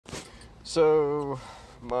So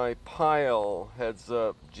my Pyle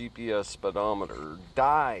heads-up GPS speedometer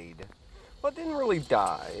died. Well, it didn't really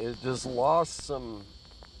die. It just lost some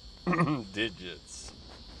digits.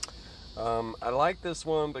 I like this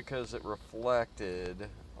one because it reflected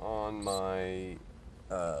on my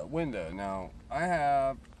window. Now, I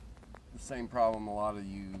have the same problem a lot of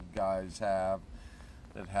you guys have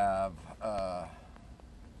that have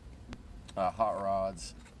hot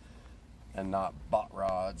rods and not bot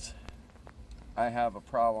rods. I have a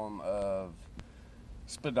problem of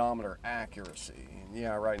speedometer accuracy. And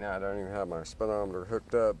yeah, right now I don't even have my speedometer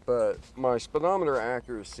hooked up, but my speedometer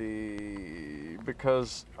accuracy,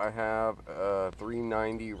 because I have a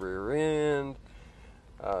 390 rear end,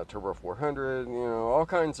 turbo 400, you know, all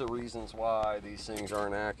kinds of reasons why these things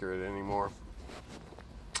aren't accurate anymore.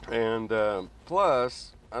 And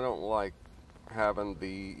plus, I don't like having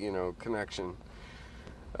the, you know, connection.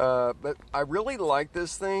 But I really like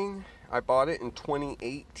this thing. I bought it in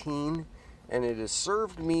 2018, and it has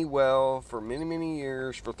served me well for many, many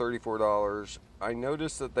years for $34. I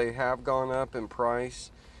noticed that they have gone up in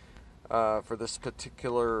price for this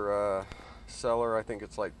particular seller. I think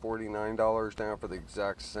it's like $49 now for the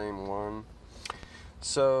exact same one.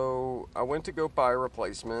 So I went to go buy a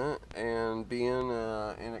replacement, and being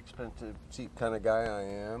an inexpensive, cheap kind of guy I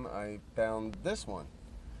am, I found this one.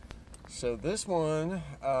 So this one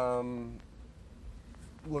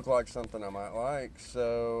looked like something I might like,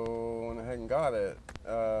 so went ahead and got it.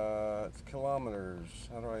 It's kilometers.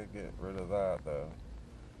 How do I get rid of that though?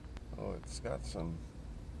 Oh, it's got some.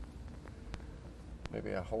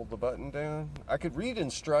 Maybe I hold the button down. I could read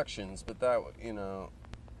instructions, but that would, you know.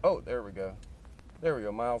 Oh, there we go. There we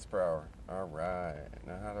go. Miles per hour. All right.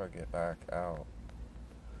 Now how do I get back out?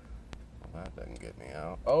 Well, that doesn't get me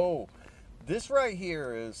out. Oh, this right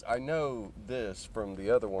here is. I know this from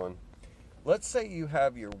the other one. Let's say you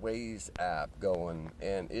have your Waze app going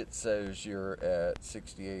and it says you're at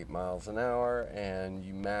 68 miles an hour and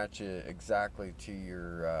you match it exactly to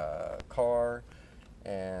your car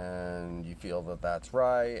and you feel that that's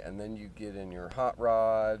right, and then you get in your hot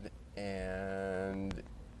rod and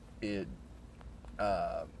it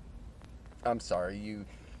you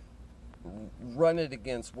run it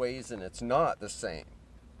against Waze and it's not the same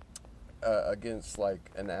against like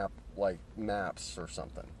an app like Maps or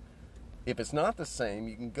something. If it's not the same,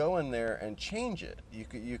 you can go in there and change it. You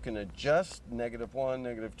can adjust -1,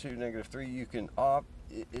 -2, -3. You can opt.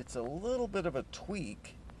 It's a little bit of a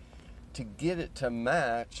tweak to get it to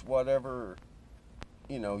match whatever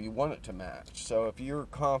you know you want it to match. So if you're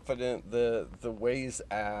confident the Waze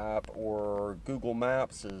app or Google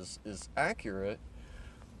Maps is accurate,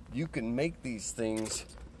 you can make these things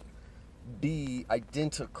be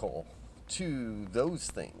identical to those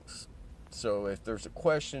things. So if there's a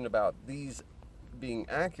question about these being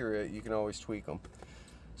accurate, you can always tweak them.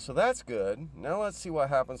 So that's good. Now let's see what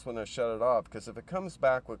happens when I shut it off, because if it comes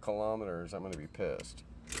back with kilometers, I'm going to be pissed.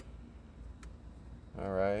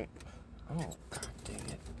 All right. Oh, god dang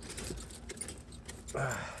it.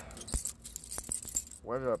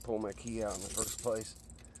 Why did I pull my key out in the first place?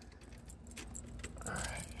 All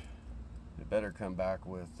right. It better come back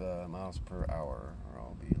with miles per hour, or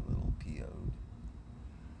I'll be a little PO'd.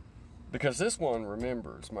 Because this one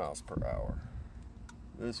remembers miles per hour.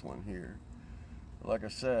 This one here. Like I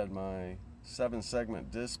said, my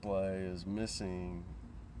 7-segment display is missing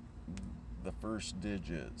the first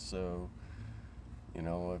digit. So, you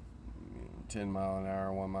know, if 10 mile an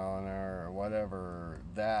hour, 1 mile an hour, or whatever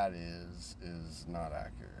that is not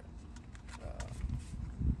accurate.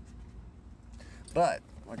 But,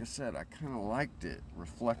 like I said, I kind of liked it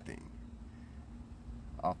reflecting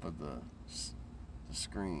off of the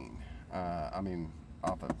screen.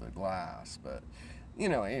 Off of the glass, but you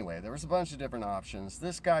know, anyway, there was a bunch of different options.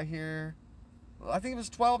 This guy here, I think it was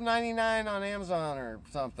 $12.99 on Amazon or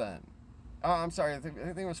something. Oh, I'm sorry, I think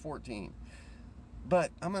it was $14.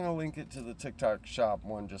 But I'm gonna link it to the TikTok shop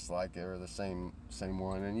one just like it, or the same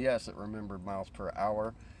one. And yes, it remembered miles per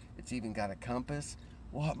hour. It's even got a compass.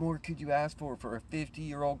 What more could you ask for a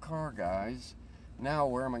 50-year-old car, guys? Now,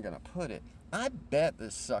 where am I gonna put it? I bet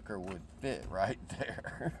this sucker would fit right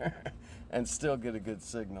there and still get a good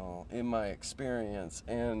signal in my experience.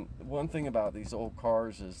 And one thing about these old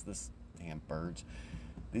cars is this damn birds.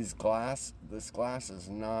 This glass is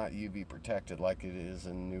not UV protected like it is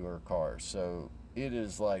in newer cars. So it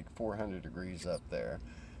is like 400 degrees up there.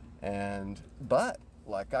 But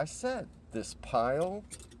like I said, this Pyle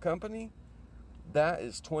company, that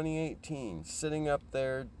is 2018, sitting up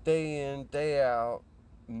there day in, day out,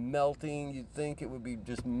 melting. You'd think it would be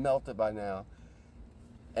just melted by now,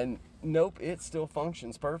 and nope, it still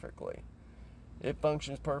functions perfectly. It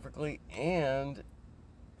functions perfectly, and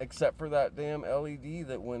except for that damn LED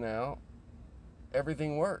that went out,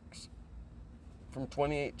 everything works from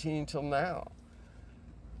 2018 till now.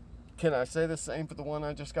 Can I say the same for the one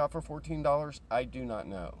I just got for $14? I do not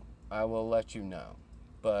know. I will let you know.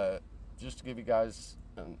 But just to give you guys,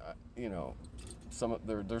 you know,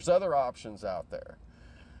 there's other options out there.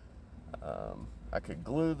 I could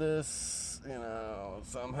glue this, you know,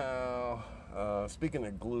 somehow. Speaking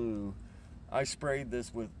of glue, I sprayed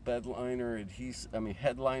this with headliner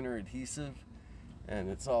adhesive, and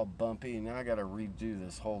it's all bumpy. Now I got to redo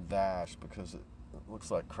this whole dash because it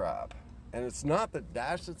looks like crap. And it's not the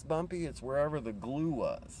dash that's bumpy, it's wherever the glue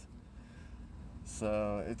was.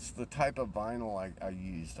 So it's the type of vinyl I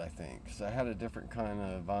used, I think. So I had a different kind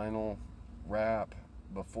of vinyl wrap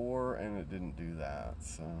before, and it didn't do that.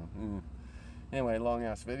 So anyway, long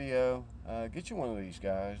ass video. Get you one of these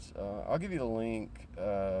guys. I'll give you the link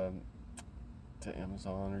to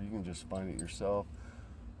Amazon, or you can just find it yourself,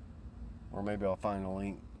 or maybe I'll find a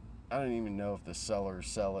link. I don't even know if the sellers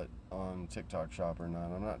sell it on TikTok Shop or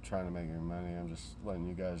not. I'm not trying to make any money. I'm just letting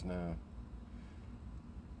you guys know.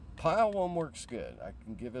 Pyle one works good. I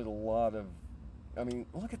can give it a lot of, I mean,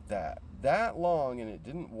 look at that long, and it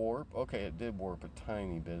didn't warp. Okay, it did warp a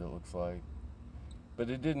tiny bit, it looks like, but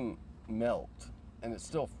it didn't melt, and it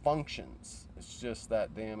still functions. It's just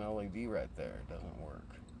that damn LED right there doesn't work.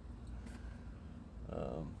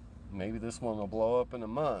 Maybe this one will blow up in a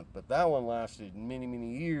month, but that one lasted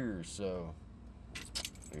many years, so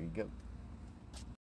there you go.